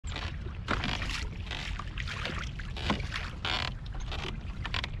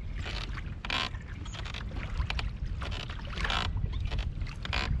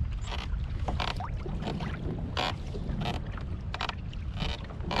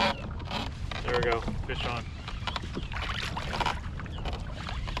cargo. Fish on.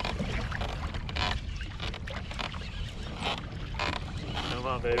 Come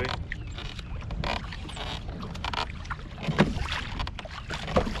on, baby.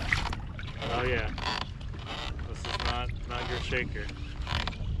 Oh yeah. This is not your shaker.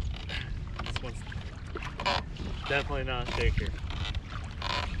 This one's definitely not a shaker.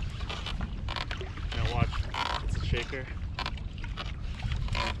 Now watch. It's a shaker.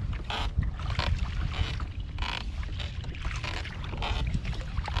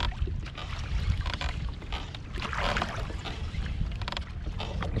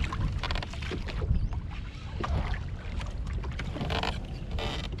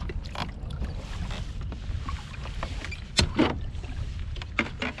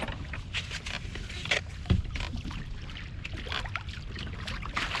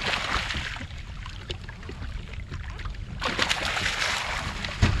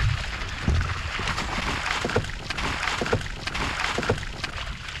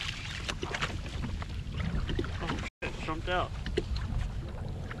 Jumped out.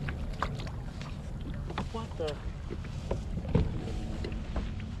 What the?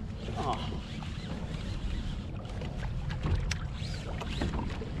 Oh.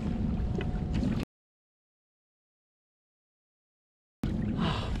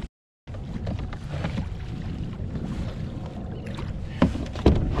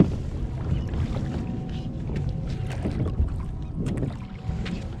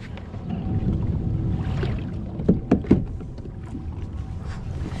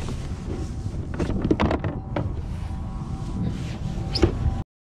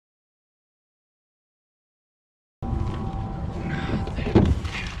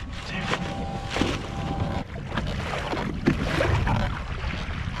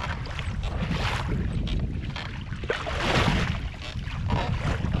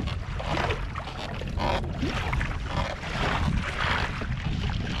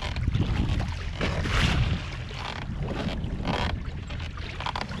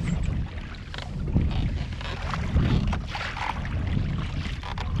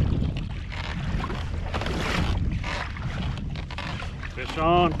 Fish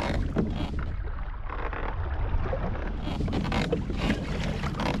on.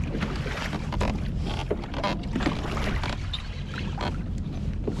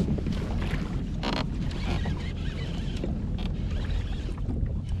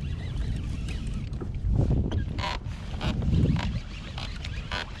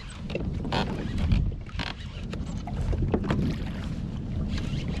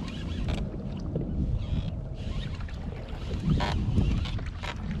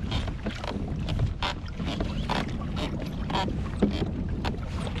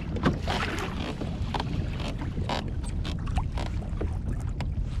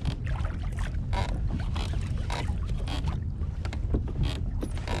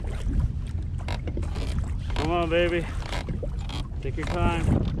 Come on, baby. Take your time.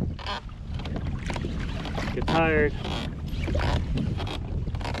 Get tired.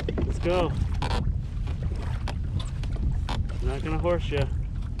 Let's go. I'm not gonna horse you.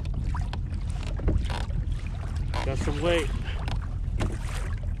 Got some weight.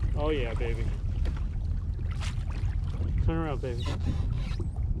 Oh yeah, baby. Turn around, baby.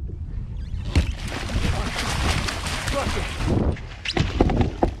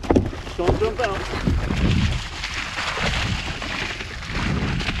 Don't jump out.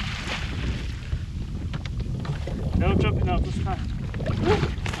 No jumping out this time. Woo.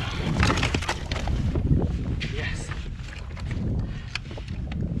 Yes.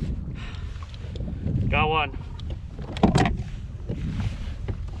 Got one.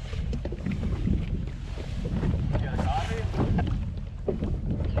 Yeah, Hobie.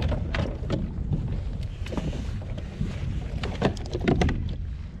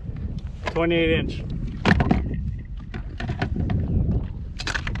 28-inch.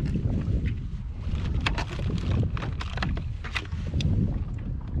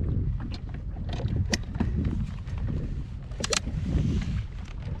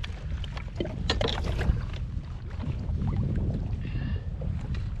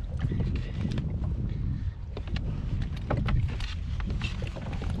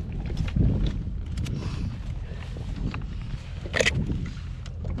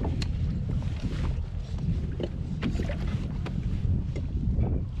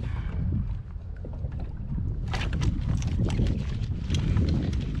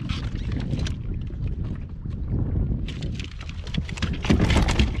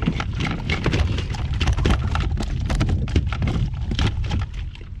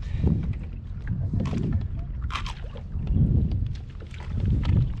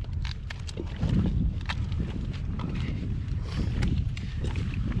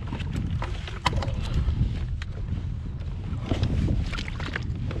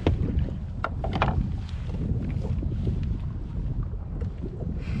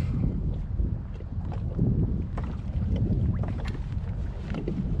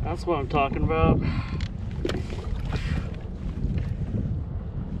 That's what I'm talking about.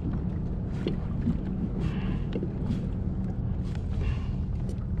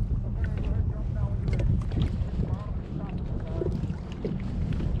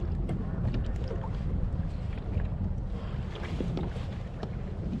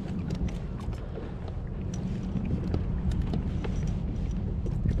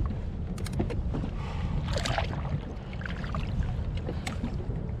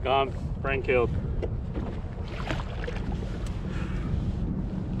 Gone. Brain killed.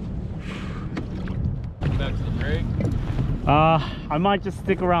 Back to the break. I might just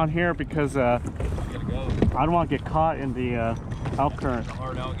stick around here because You gotta go. I don't want to get caught in the out current. The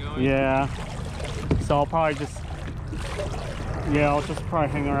hard outgoing. Yeah. So I'll probably just I'll just probably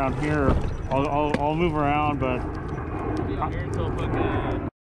hang around here. I'll move around, but We'll be out here until fucking.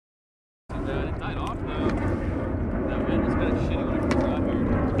 It died off though. That wind was kind of shitty when I first got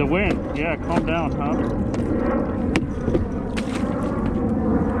here. the wind, yeah, calm down, huh?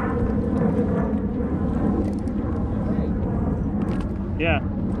 Yeah.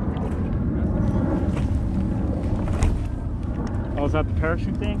 Oh, is that the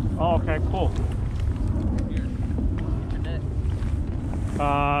parachute thing? Oh, okay, cool. Here.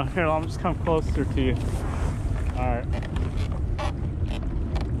 Here, I'll just come closer to you. Alright.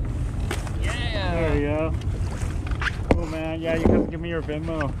 Yeah. There you go. Cool, man. Yeah, you have to give me your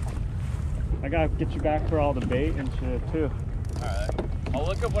Venmo. I gotta get you back for all the bait and shit, too. Alright. I'll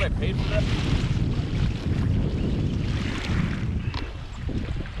look up what I paid for that.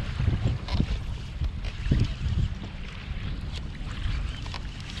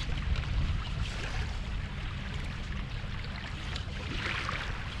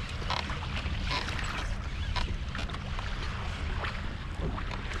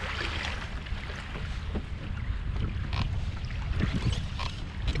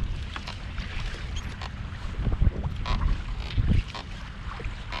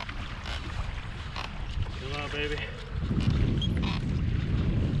 Come on, baby.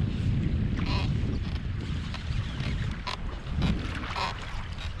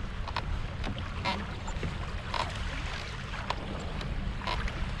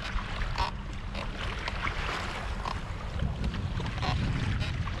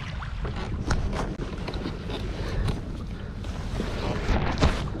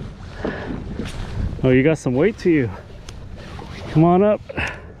 Oh, you got some weight to you. Come on up.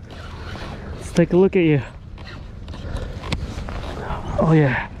 Let's take a look at you. Oh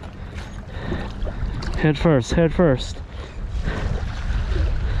yeah. Head first, head first.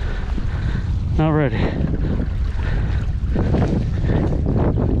 Not ready.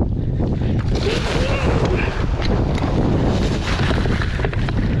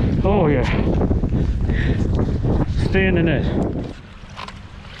 Oh yeah. Stay in the net.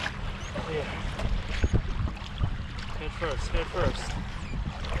 Yeah. Head first, head first.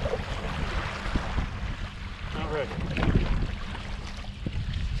 Not ready.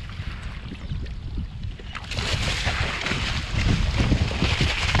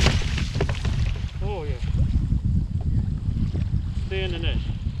 Oh yeah. Stay in the net.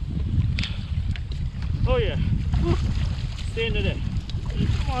 Oh yeah. Woo. Stay in the net.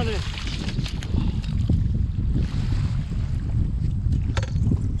 Come on in.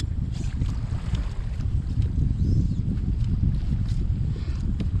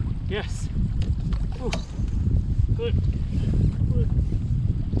 Yes. Woo. Good. Good.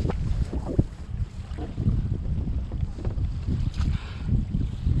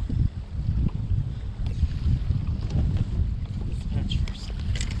 Dispatch first.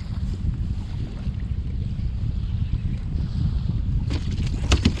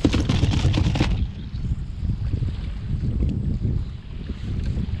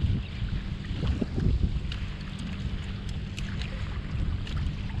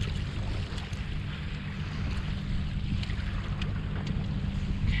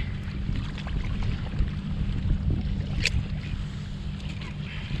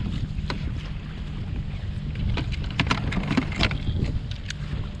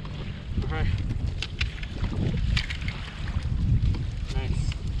 Alright. Nice.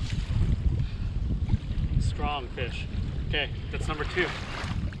 Strong fish. Okay, that's number 2.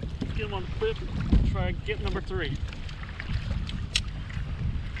 Get him on the clip. Try get number 3.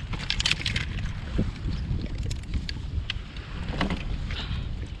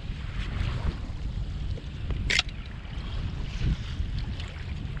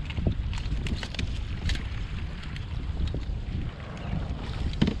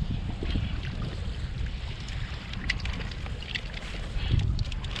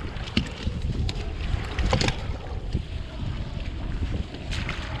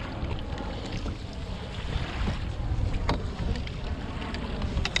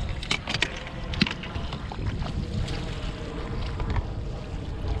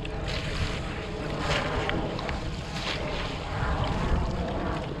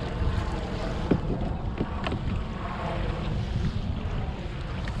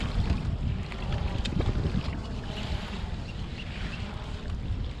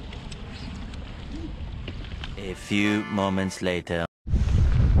 A few moments later.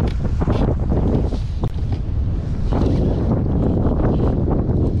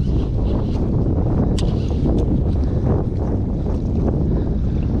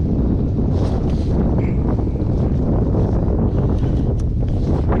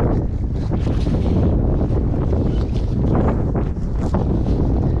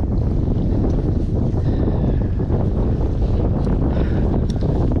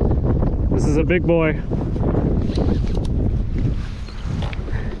 This is a big boy.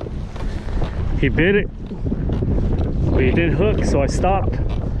 He bit it, but he didn't hook, so I stopped.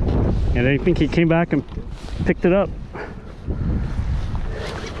 And I think he came back and picked it up.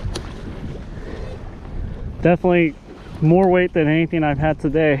 Definitely more weight than anything I've had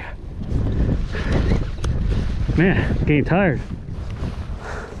today. Man, getting tired.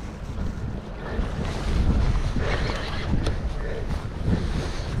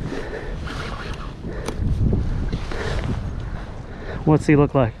 What's he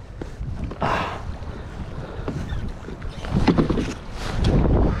look like?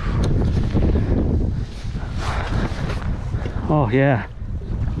 Oh yeah.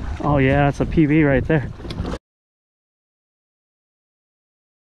 Oh yeah, that's a PB right there.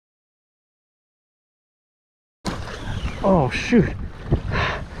 Oh shoot.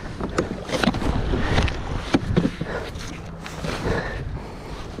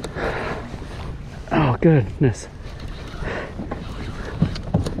 Oh goodness.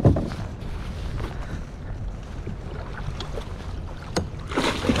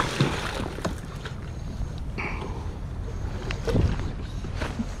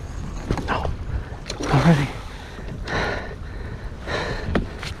 Already.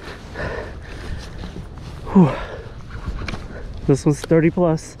 Whew. This one's 30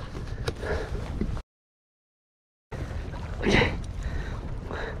 plus. Okay.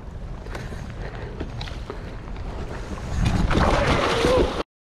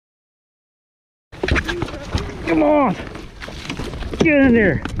 Come on. Get in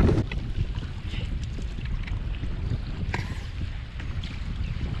there.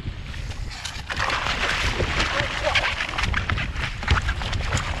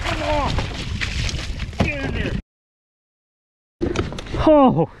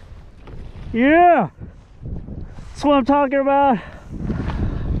 Oh, yeah, that's what I'm talking about.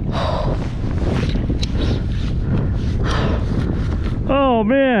 Oh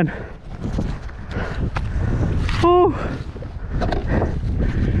man. Oh.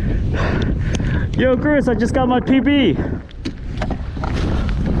 Yo, Chris, I just got my PB.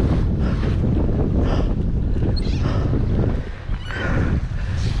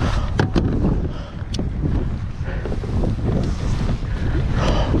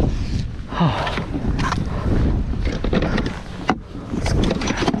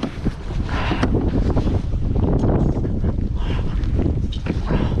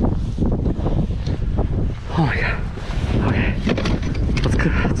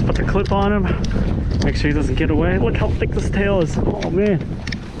 Clip on him, make sure he doesn't get away. Look how thick this tail is. Oh man.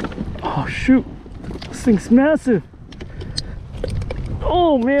 Oh shoot, this thing's massive.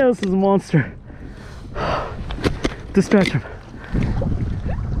 Oh man, this is a monster. Dispatch him.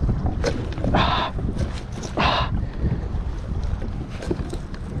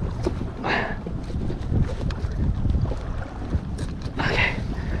 Okay,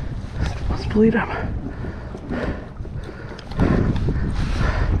 let's bleed him.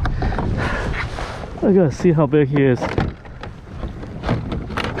 I gotta see how big he is.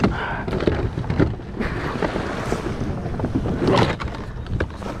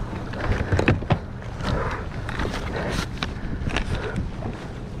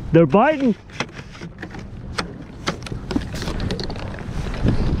 They're biting.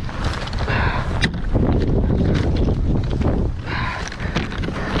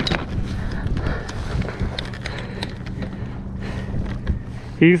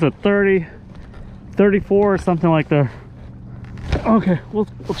 He's a 30. 34 or something like that. Okay, we'll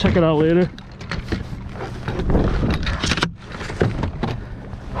check it out later.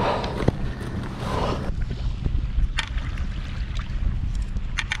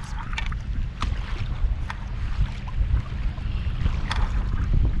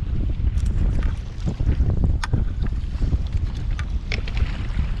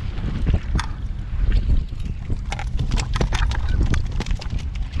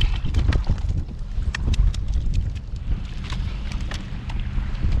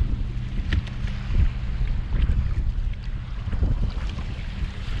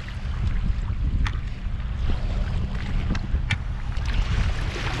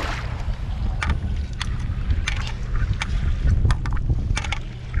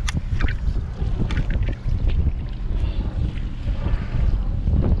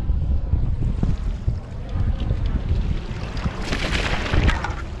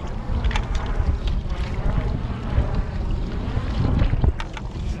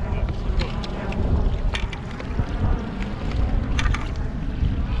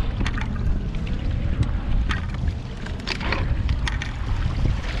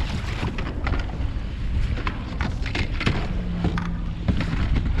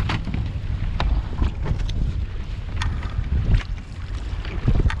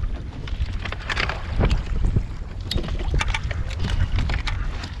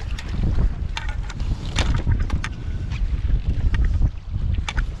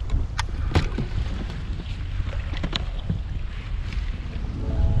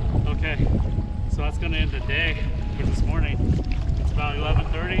 gonna end the day for this morning. It's about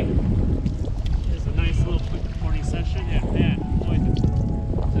 11:30. It's a nice little quick morning session, and man, boy,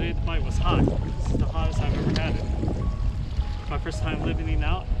 today the bite was hot. This is the hottest I've ever had it. My first time living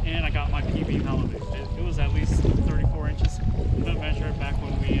out, and I got my PB Halibut. It was at least 34 inches. I'm gonna measure it back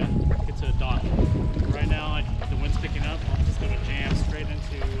when we get to the dock. Right now, the wind's picking up. I'm just gonna jam straight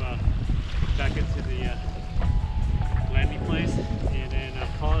into back into the landing place, and then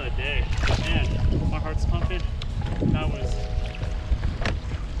call it a day. Man, my heart's pumping. That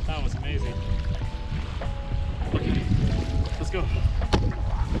was amazing. Okay, let's go.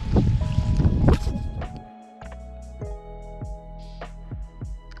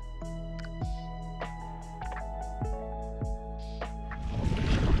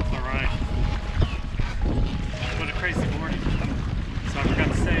 Crazy morning. So I forgot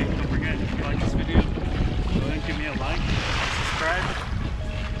to say, don't forget, if you like this video, go ahead and give me a like, subscribe,